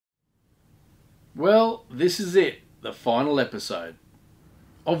Well, this is it, the final episode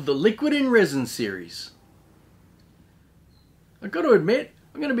of the Liquid in Resin series. I've got to admit,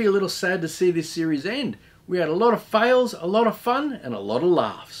 I'm going to be a little sad to see this series end. We had a lot of fails, a lot of fun, and a lot of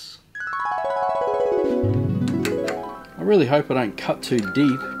laughs. I really hope I don't cut too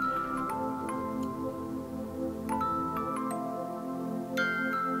deep.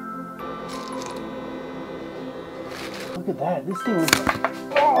 Look at that, this thing was...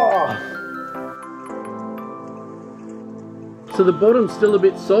 Oh! So the bottom's still a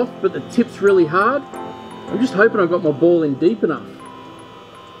bit soft, but the tip's really hard. I'm just hoping I got my ball in deep enough.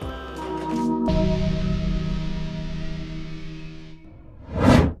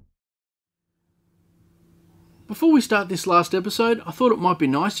 Before we start this last episode, I thought it might be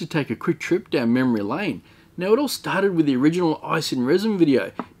nice to take a quick trip down memory lane. Now, it all started with the original Ice in Resin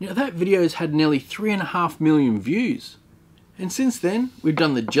video. Now, that video has had nearly 3.5 million views. And since then, we've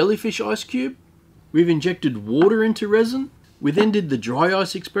done the jellyfish ice cube, we've injected water into resin, we then did the dry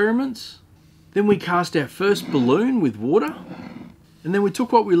ice experiments, then we cast our first balloon with water, and then we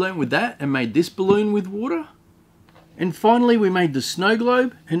took what we learnt with that and made this balloon with water. And finally, we made the snow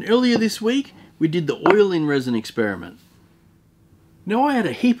globe, and earlier this week, we did the oil in resin experiment. Now, I had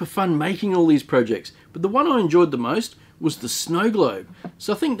a heap of fun making all these projects, but the one I enjoyed the most was the snow globe.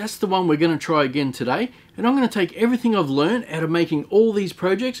 So I think that's the one we're going to try again today, and I'm going to take everything I've learned out of making all these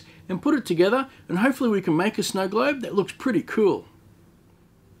projects and put it together, and hopefully we can make a snow globe that looks pretty cool.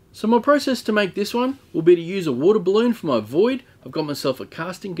 So my process to make this one will be to use a water balloon for my void. I've got myself a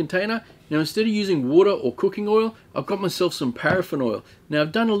casting container. Now, instead of using water or cooking oil, I've got myself some paraffin oil. Now,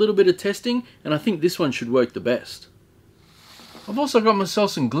 I've done a little bit of testing, and I think this one should work the best. I've also got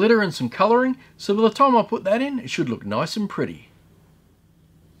myself some glitter and some colouring, so by the time I put that in, it should look nice and pretty.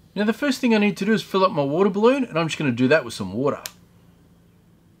 Now, the first thing I need to do is fill up my water balloon, and I'm just going to do that with some water.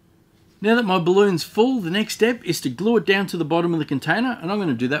 Now that my balloon's full, the next step is to glue it down to the bottom of the container, and I'm going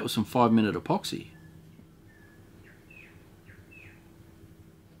to do that with some 5-minute epoxy.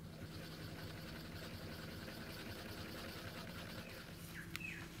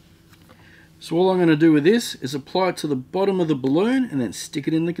 So all I'm going to do with this is apply it to the bottom of the balloon and then stick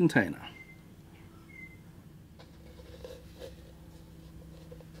it in the container.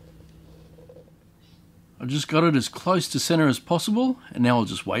 I've just got it as close to center as possible, and now I'll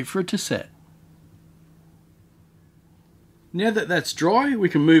just wait for it to set. Now that that's dry, we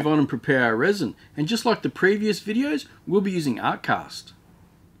can move on and prepare our resin. And just like the previous videos, we'll be using art cast.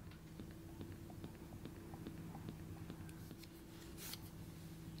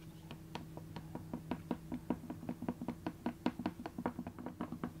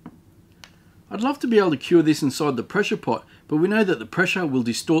 I'd love to be able to cure this inside the pressure pot, but we know that the pressure will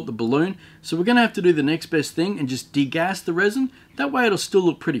distort the balloon, so we're going to have to do the next best thing and just degas the resin. That way it'll still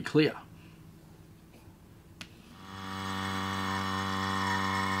look pretty clear.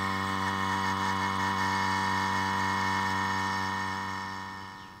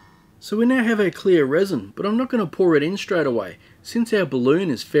 So we now have our clear resin, but I'm not going to pour it in straight away. Since our balloon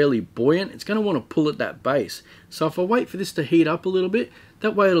is fairly buoyant, it's going to want to pull at that base. So if I wait for this to heat up a little bit,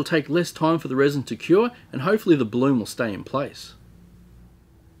 that way it'll take less time for the resin to cure, and hopefully the balloon will stay in place.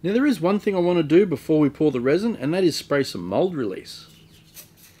 Now, there is one thing I want to do before we pour the resin, and that is spray some mold release.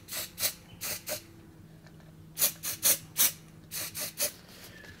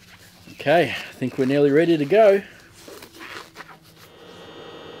 Okay, I think we're nearly ready to go.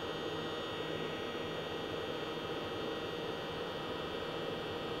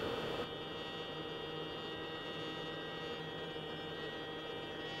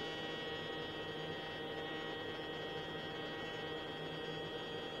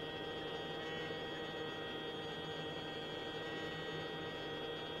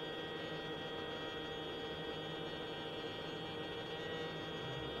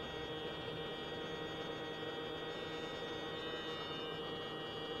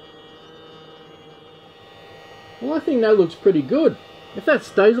 Well, I think that looks pretty good. If that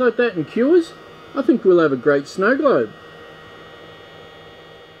stays like that and cures, I think we'll have a great snow globe.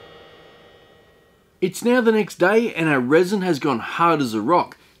 It's now the next day and our resin has gone hard as a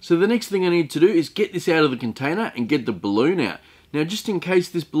rock. So the next thing I need to do is get this out of the container and get the balloon out. Now, just in case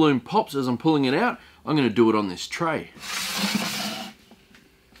this balloon pops as I'm pulling it out, I'm going to do it on this tray.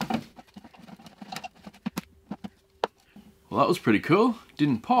 Well, that was pretty cool.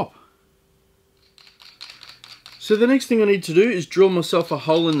 Didn't pop. So the next thing I need to do is drill myself a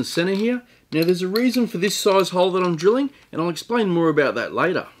hole in the center here. Now, there's a reason for this size hole that I'm drilling, and I'll explain more about that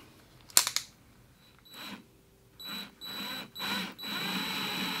later.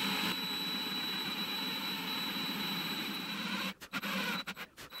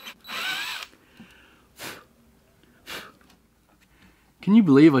 Can you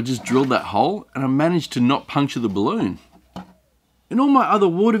believe I just drilled that hole and I managed to not puncture the balloon? In all my other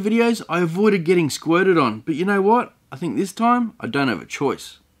water videos, I avoided getting squirted on, but you know what? I think this time, I don't have a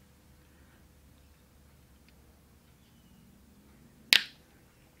choice.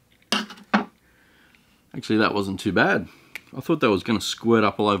 Actually, that wasn't too bad. I thought that was going to squirt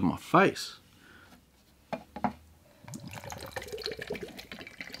up all over my face.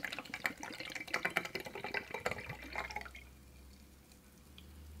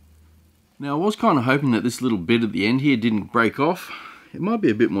 Now I was kind of hoping that this little bit at the end here didn't break off. It might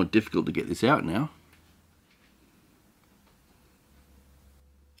be a bit more difficult to get this out now.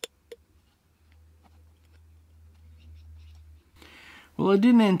 Well, I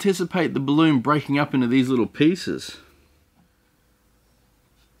didn't anticipate the balloon breaking up into these little pieces.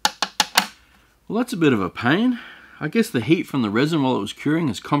 Well, that's a bit of a pain. I guess the heat from the resin while it was curing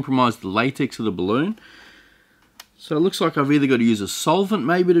has compromised the latex of the balloon. So it looks like I've either got to use a solvent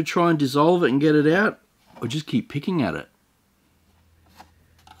maybe to try and dissolve it and get it out, or just keep picking at it.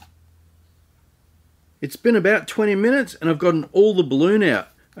 It's been about 20 minutes and I've gotten all the balloon out.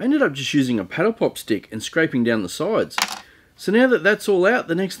 I ended up just using a paddle pop stick and scraping down the sides. So now that that's all out,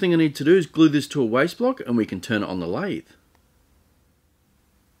 the next thing I need to do is glue this to a waste block and we can turn it on the lathe.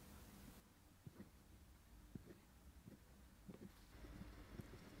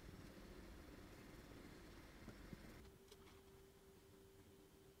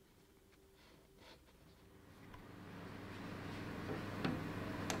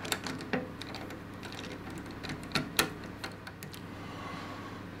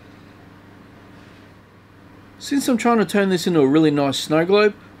 Since I'm trying to turn this into a really nice snow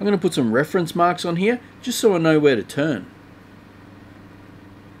globe, I'm going to put some reference marks on here just so I know where to turn.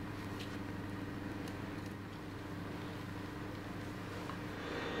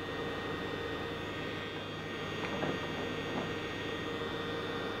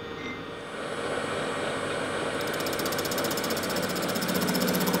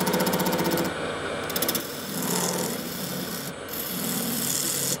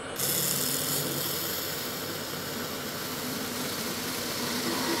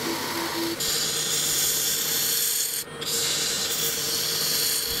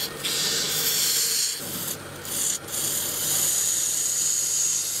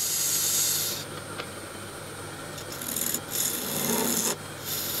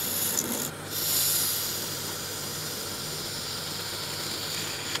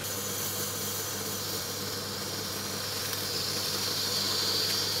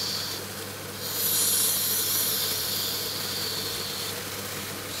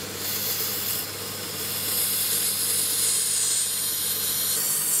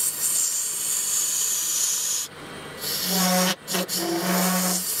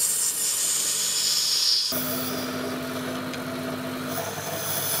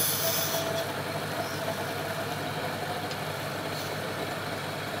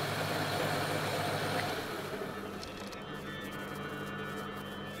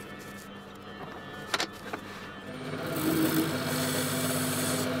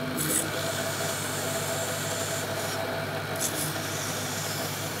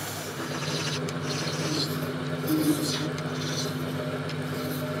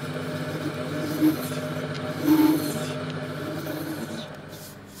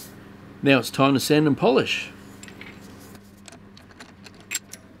 Now it's time to sand and polish.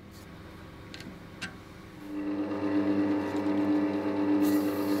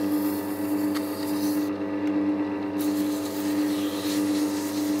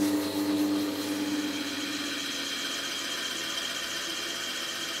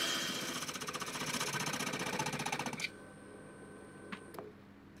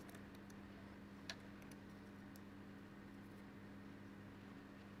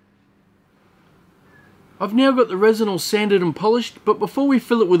 I've now got the resin all sanded and polished, but before we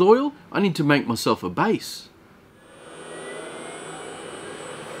fill it with oil, I need to make myself a base.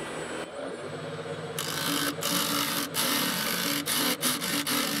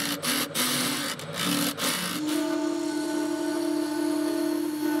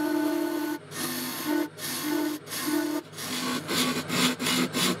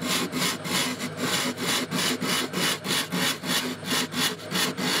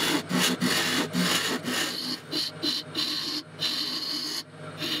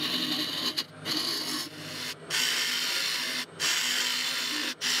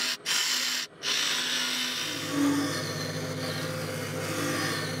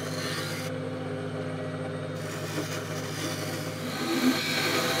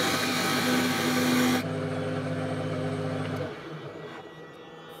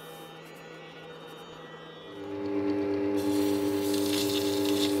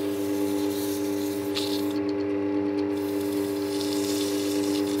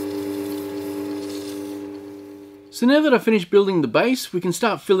 So now that I've finished building the base, we can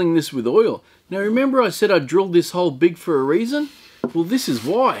start filling this with oil. Now remember I said I drilled this hole big for a reason? Well, this is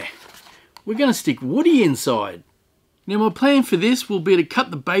why. We're going to stick Woody inside. Now my plan for this will be to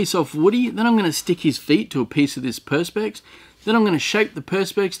cut the base off Woody, then I'm going to stick his feet to a piece of this perspex, then I'm going to shape the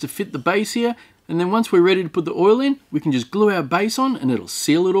perspex to fit the base here, and then once we're ready to put the oil in, we can just glue our base on and it'll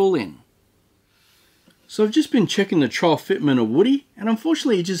seal it all in. So I've just been checking the trial fitment of Woody, and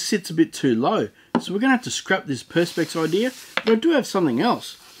unfortunately it just sits a bit too low. So we're going to have to scrap this perspex idea, but I do have something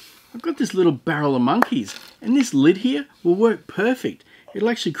else. I've got this little barrel of monkeys, and this lid here will work perfect. It'll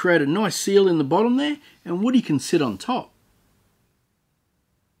actually create a nice seal in the bottom there, and Woody can sit on top.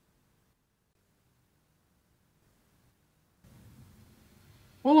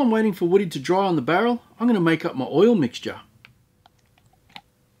 While I'm waiting for Woody to dry on the barrel, I'm going to make up my oil mixture.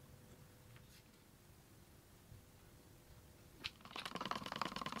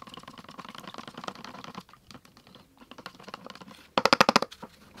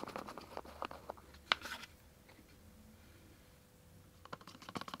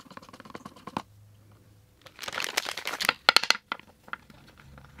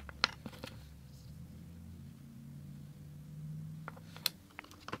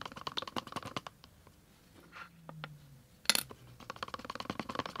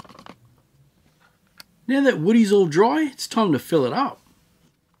 Now that Woody's all dry, it's time to fill it up.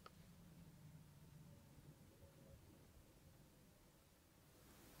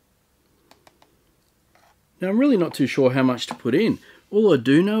 Now I'm really not too sure how much to put in. All I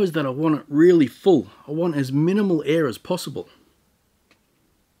do know is that I want it really full. I want as minimal air as possible.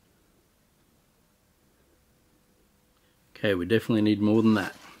 Okay, we definitely need more than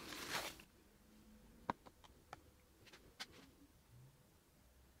that.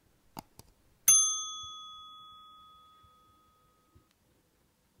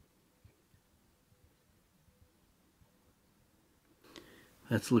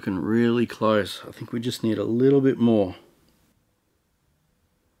 That's looking really close. I think we just need a little bit more.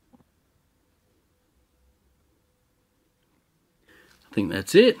 I think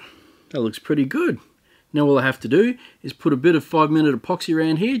that's it. That looks pretty good. Now all I have to do is put a bit of 5-minute epoxy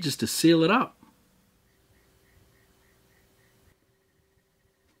around here just to seal it up.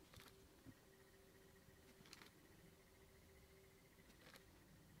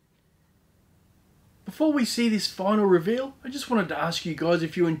 Before we see this final reveal, I just wanted to ask you guys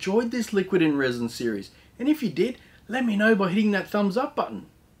if you enjoyed this liquid in resin series, and if you did, let me know by hitting that thumbs up button.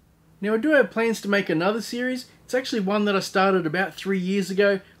 Now I do have plans to make another series. It's actually one that I started about 3 years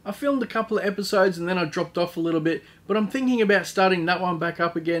ago. I filmed a couple of episodes and then I dropped off a little bit, but I'm thinking about starting that one back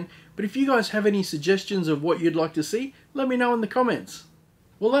up again. But if you guys have any suggestions of what you'd like to see, let me know in the comments.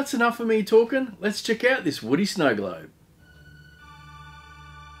 Well, that's enough of me talking. Let's check out this Woody snow globe.